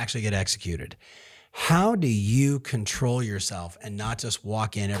projects to actually get executed. How do you control yourself and not just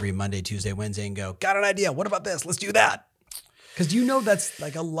walk in every Monday, Tuesday, Wednesday and go, got an idea. What about this? Let's do that. Because you know that's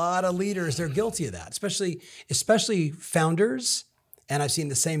like a lot of leaders, they're guilty of that, especially founders. And I've seen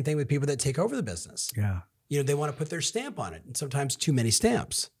the same thing with people that take over the business. Yeah. You know, they want to put their stamp on it, and sometimes too many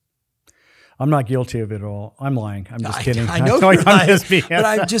stamps. I'm not guilty of it at all. I'm lying. I'm just kidding. I know you're lying,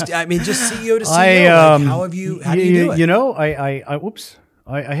 but just CEO to CEO. How do you do it? You know,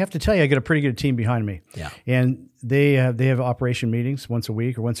 I have to tell you, I get a pretty good team behind me. Yeah. And they have operation meetings once a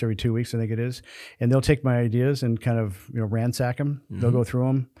week or once every 2 weeks, I think it is. And they'll take my ideas and kind of, ransack them. Mm-hmm. They'll go through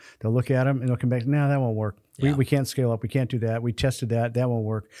them. They'll look at them and they'll come back. No, that won't work. Yeah. We can't scale up. We can't do that. We tested that. That won't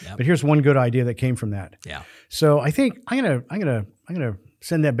work. Yep. But here's one good idea that came from that. Yeah. So I think I'm gonna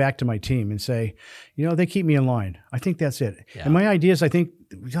send that back to my team and say, they keep me in line. I think that's it. Yeah. And my ideas, I think,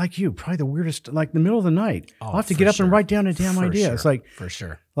 like you, probably the weirdest, like the middle of the night. I'll have to get up and write down a damn idea. Sure. It's like, for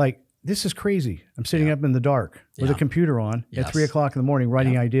sure. Like, this is crazy. I'm sitting up in the dark with a computer on at 3 o'clock in the morning,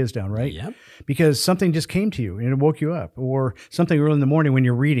 writing ideas down, right? Yep. Because something just came to you and it woke you up, or something early in the morning when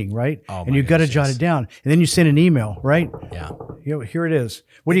you're reading, right? Oh, and you got to jot it down, and then you send an email, right? Yeah. Here it is.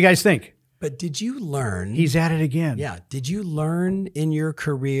 What do you guys think? But did you learn? He's at it again. Yeah. Did you learn in your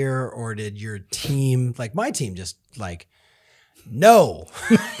career, or did your team, like my team, just like, no.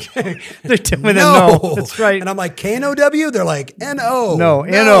 They're telling me no. That's right. And I'm like, K-N-O-W? They're like, N-O. No,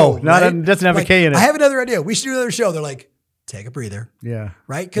 N-O. Right? Doesn't have a K in it. I have another idea. We should do another show. They're like, take a breather. Yeah.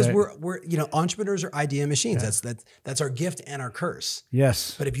 Right? Because we're entrepreneurs are idea machines. Yeah. That's our gift and our curse.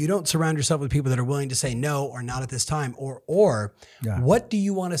 Yes. But if you don't surround yourself with people that are willing to say no or not at this time, or what do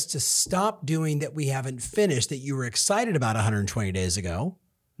you want us to stop doing that we haven't finished that you were excited about 120 days ago?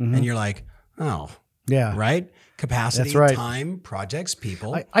 Mm-hmm. And you're like, oh. Yeah. Right? Capacity, time, projects,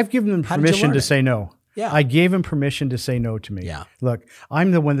 people. I've given them permission to say no. Yeah. I gave him permission to say no to me. Yeah. Look,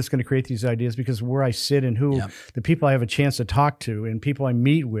 I'm the one that's going to create these ideas because where I sit and who the people I have a chance to talk to and people I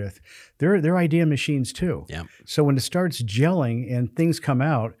meet with, they're idea machines too. Yeah. So when it starts gelling and things come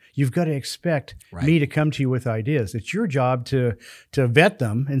out, you've got to expect me to come to you with ideas. It's your job to vet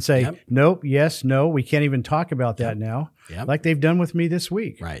them and say, nope, yes, no, we can't even talk about that now. Yep. Like they've done with me this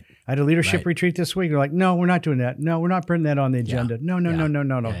week. Right. I had a leadership retreat this week. They're like, no, we're not doing that. No, we're not putting that on the agenda. No.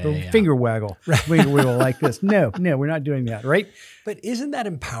 The finger waggle. Finger wiggle like this. No, we're not doing that. Right. But isn't that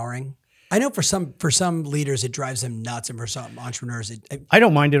empowering? I know for some leaders it drives them nuts, and for some entrepreneurs I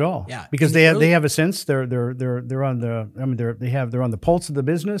don't mind at all. Yeah, because they have a sense they're on the pulse of the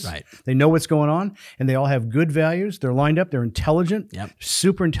business. Right. They know what's going on, and they all have good values. They're lined up. They're intelligent. Yep.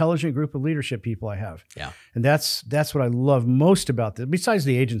 Super intelligent group of leadership people I have. Yeah. And that's what I love most about this. Besides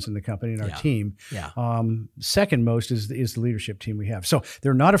the agents in the company and our team. Yeah. Second most is the leadership team we have. So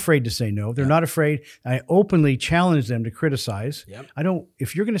they're not afraid to say no. They're not afraid. I openly challenge them to criticize. Yep.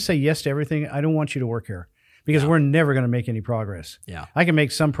 If you're going to say yes to everything, I don't want you to work here because we're never going to make any progress. Yeah. I can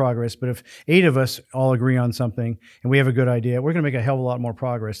make some progress, but if 8 of us all agree on something and we have a good idea, we're going to make a hell of a lot more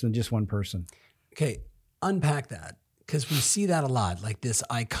progress than just one person. Okay. Unpack that, because we see that a lot. Like this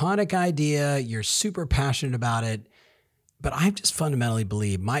iconic idea, you're super passionate about it, but I just fundamentally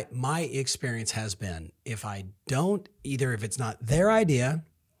believe my experience has been if it's not their idea,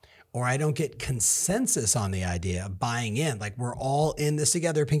 or I don't get consensus on the idea of buying in, like we're all in this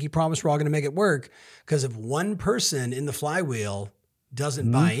together, pinky promise, we're all going to make it work. Because if one person in the flywheel doesn't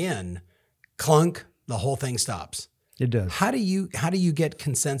buy in, clunk, the whole thing stops. It does. How do you get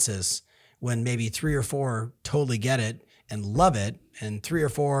consensus when maybe 3 or 4 totally get it and love it, and 3 or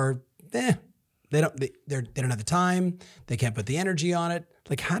 4, they don't have the time, they can't put the energy on it?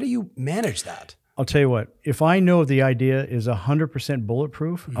 Like, how do you manage that? I'll tell you what, if I know the idea is 100%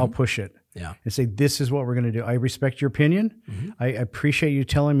 bulletproof, I'll push it. Yeah. And say, this is what we're going to do. I respect your opinion. Mm-hmm. I appreciate you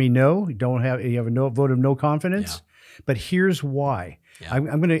telling me no. You have a vote of no confidence. Yeah. But here's why. Yeah.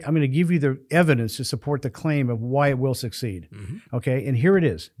 I'm going to give you the evidence to support the claim of why it will succeed. Mm-hmm. Okay. And here it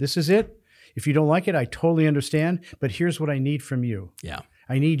is. This is it. If you don't like it, I totally understand. But here's what I need from you. Yeah.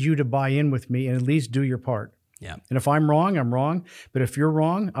 I need you to buy in with me and at least do your part. Yeah. And if I'm wrong, I'm wrong. But if you're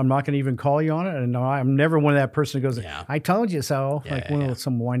wrong, I'm not going to even call you on it. And I'm never one of that person who goes, I told you so.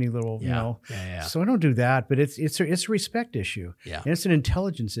 Some whiny little, So I don't do that. But it's a respect issue. Yeah. And it's an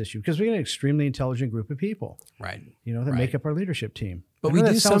intelligence issue because we got an extremely intelligent group of people. Right. That make up our leadership team. But we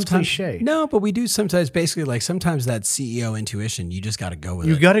do sometimes cliche. No, but we do sometimes basically like sometimes that CEO intuition, you just got to go with it.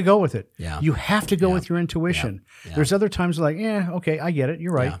 You got to go with it. Yeah. You have to go with your intuition. Yeah. There's other times like, okay, I get it.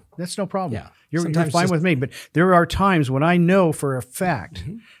 You're right. Yeah. That's no problem. Yeah. You're fine with me. But there are times when I know for a fact,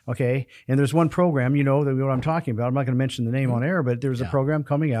 okay, and there's one program, you know, that what I'm talking about. I'm not going to mention the name on air, but there's a program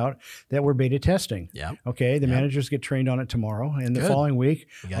coming out that we're beta testing. Yeah. Okay. The managers get trained on it tomorrow, and the following week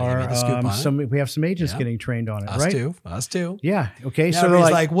we have some agents getting trained on it. Us too. Yeah. Okay. Now so they're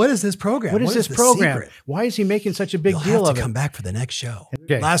like, what is this program? What is this program? Secret? Why is he making such a big deal of it? Come back for the next show.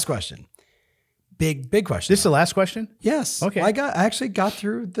 Okay. Last question. Big question. This is the last question? Yes. Okay. I actually got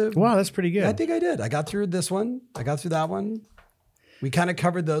through the. Wow, that's pretty good. I think I did. I got through this one. I got through that one. We kind of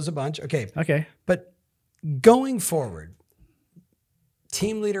covered those a bunch. Okay. But going forward,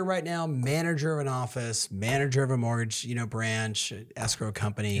 team leader right now, manager of an office, manager of a mortgage, branch, escrow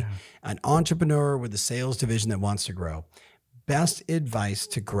company, an entrepreneur with a sales division that wants to grow. Best advice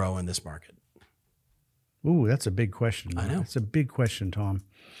to grow in this market? Ooh, that's a big question. I know. It's a big question, Tom.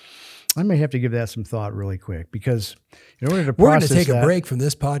 I may have to give that some thought really quick because in order to process we're going to take a break from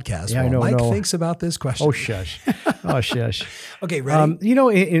this podcast while Mike thinks about this question. Oh, shush. Oh, shush. Okay,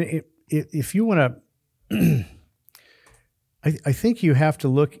 ready? If you want to, I think you have to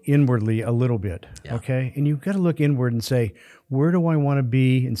look inwardly a little bit, okay? And you've got to look inward and say, where do I want to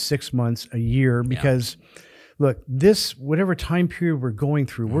be in 6 months, a year? Because look, whatever time period we're going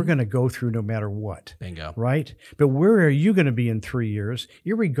through, we're going to go through no matter what. Bingo. Right? But where are you going to be in 3 years,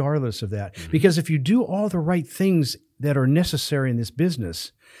 irregardless of that? Because if you do all the right things that are necessary in this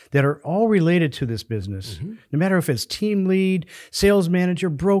business, that are all related to this business, no matter if it's team lead, sales manager,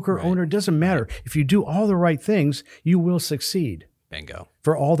 broker, owner, it doesn't matter. If you do all the right things, you will succeed. Bingo.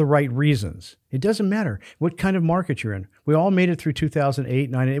 For all the right reasons. It doesn't matter what kind of market you're in. We all made it through 2008,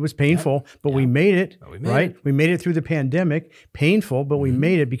 9. It was painful, but we made it, right? We made it through the pandemic. Painful, but we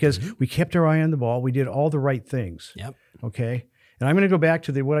made it because we kept our eye on the ball. We did all the right things. Yep. Okay? And I'm going to go back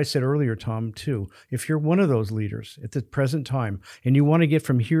to what I said earlier, Tom, too. If you're one of those leaders at the present time and you want to get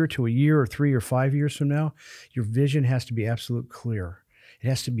from here to a year or 3 or 5 years from now, your vision has to be absolute clear. It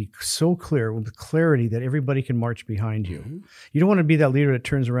has to be so clear with clarity that everybody can march behind you. You don't want to be that leader that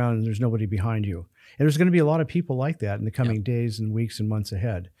turns around and there's nobody behind you. And there's going to be a lot of people like that in the coming days and weeks and months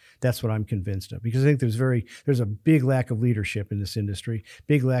ahead. That's what I'm convinced of, because I think there's a big lack of leadership in this industry,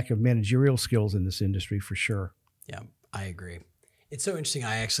 big lack of managerial skills in this industry for sure. Yeah, I agree. It's so interesting.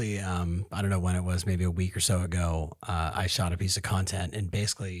 I actually, I don't know when it was, maybe a week or so ago, I shot a piece of content and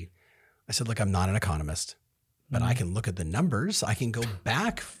basically I said, look, I'm not an economist. But I can look at the numbers. I can go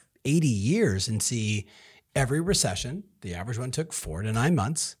back 80 years and see every recession. The average one took 4 to 9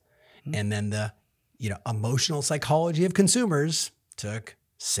 months. And then the emotional psychology of consumers took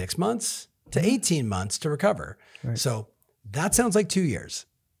 6 months to 18 months to recover. Right. So that sounds like 2 years,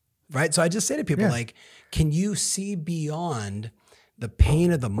 right? So I just say to people can you see beyond the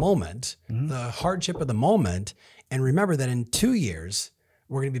pain of the moment, the hardship of the moment, and remember that in 2 years,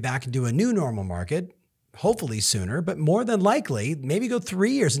 we're going to be back into a new normal market, hopefully sooner, but more than likely, maybe go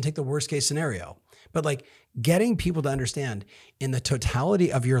 3 years and take the worst case scenario. But like getting people to understand in the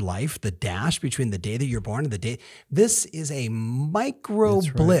totality of your life, the dash between the day that you're born and the day, this is a micro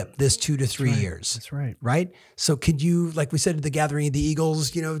blip, this 2 to 3 years. That's right. Right? So could you, like we said at the Gathering of the Eagles,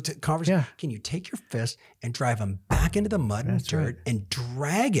 conference, can you take your fist and drive them back into the mud and dirt and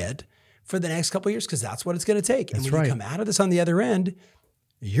drag it for the next couple of years? Because that's what it's going to take. And when you come out of this on the other end,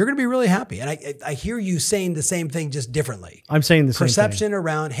 you're going to be really happy. And I hear you saying the same thing, just differently. I'm saying the same thing. Perception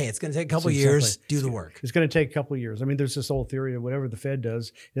around, hey, it's going to take a couple of years, do the work. It's going to take a couple of years. I mean, there's this whole theory of whatever the Fed does,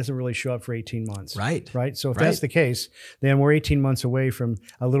 it doesn't really show up for 18 months. Right. So if that's the case, then we're 18 months away from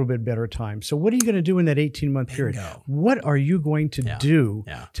a little bit better time. So what are you going to do in that 18-month period? What are you going to do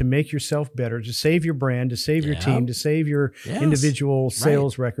to make yourself better, to save your brand, to save your team, to save your individual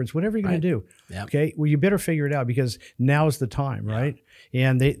sales records, whatever you're going to do? Okay. Well, you better figure it out because now is the time, right?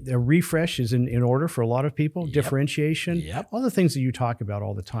 And the refresh is in order for a lot of people. Differentiation, all the things that you talk about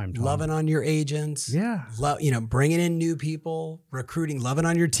all the time, Tom. Loving on your agents, bringing in new people, recruiting, loving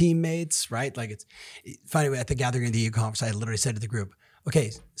on your teammates, right? Like it's funny at the Gathering of the Eagles conference, I literally said to the group,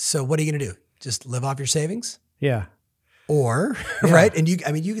 "Okay, so what are you going to do? Just live off your savings?" Yeah. Or right, and you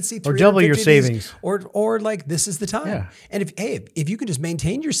can see or double your savings, or like this is the time. Yeah. And if you can just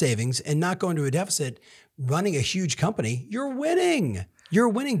maintain your savings and not go into a deficit, running a huge company, you're winning. You're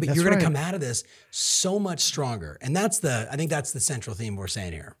winning, but That's you're going to right. come out of this so much stronger. And I think that's the central theme we're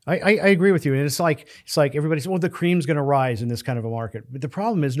saying here. I agree with you. And it's like everybody says, well, the cream's going to rise in this kind of a market. But the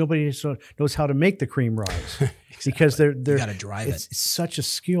problem is nobody knows how to make the cream rise. Exactly. Because you got to drive it. It's such a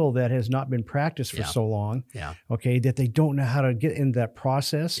skill that has not been practiced for so long. Yeah. Okay. That they don't know how to get into that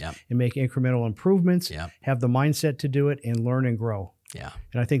process and make incremental improvements, have the mindset to do it, and learn and grow. Yeah.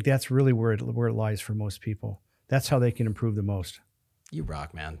 And I think that's really where it lies for most people. That's how they can improve the most. You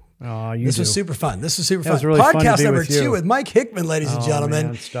rock, man. Oh, This was super fun. This was super fun. Was really fun to Podcast be number with you. 2 with Mike Hickman, ladies and gentlemen.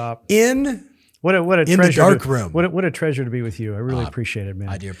 Man, stop. What a treasure the dark room. What a treasure to be with you. I really appreciate it, man.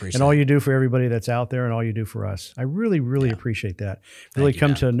 I do appreciate it. And all you do for everybody that's out there and all you do for us. I really, really appreciate that. Really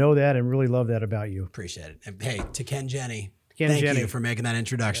come to know that and really love that about you. Appreciate it. And hey, to Ken Jenny, Ken thank Jenny. you for making that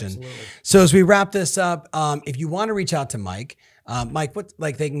introduction. Absolutely. So as we wrap this up, if you want to reach out to Mike, Mike,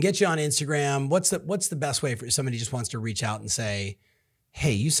 they can get you on Instagram. What's the best way for somebody who just wants to reach out and say,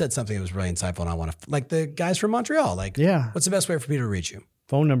 hey, you said something that was really insightful and I want to, like the guys from Montreal, what's the best way for people to reach you?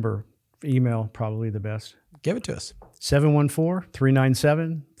 Phone number, email, probably the best. Give it to us.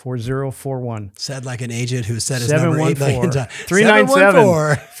 714-397-4041. Said like an agent who said his number 8 million times.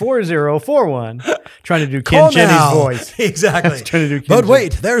 397-4041. Trying to do Ken Jenny's voice. Exactly. Trying to do Ken but Jenny.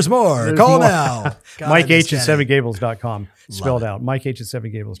 wait, there's more. There's Call more. now. Mike H at 7gables.com. Spelled out. Mike H at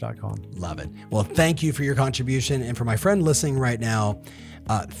 7gables.com. Love it. Well, thank you for your contribution. And for my friend listening right now,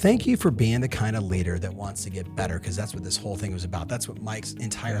 thank you for being the kind of leader that wants to get better, because that's what this whole thing was about. That's what Mike's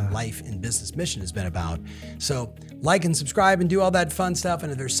entire life and business mission has been about. So like and subscribe and do all that fun stuff.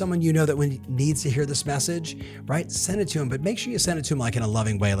 And if there's someone you know that needs to hear this message, right, send it to them. But make sure you send it to them like in a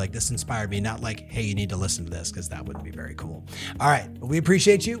loving way, like this inspired me, not like, hey, you need to listen to this, because that wouldn't be very cool. All right. Well, we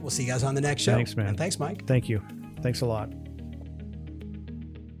appreciate you. We'll see you guys on the next show. Thanks, man. And thanks, Mike. Thank you. Thanks a lot.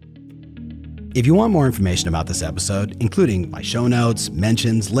 If you want more information about this episode, including my show notes,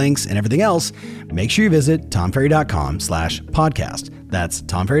 mentions, links, and everything else, make sure you visit tomferry.com/podcast. That's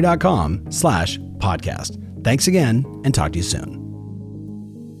tomferry.com/podcast. Thanks again, and talk to you soon.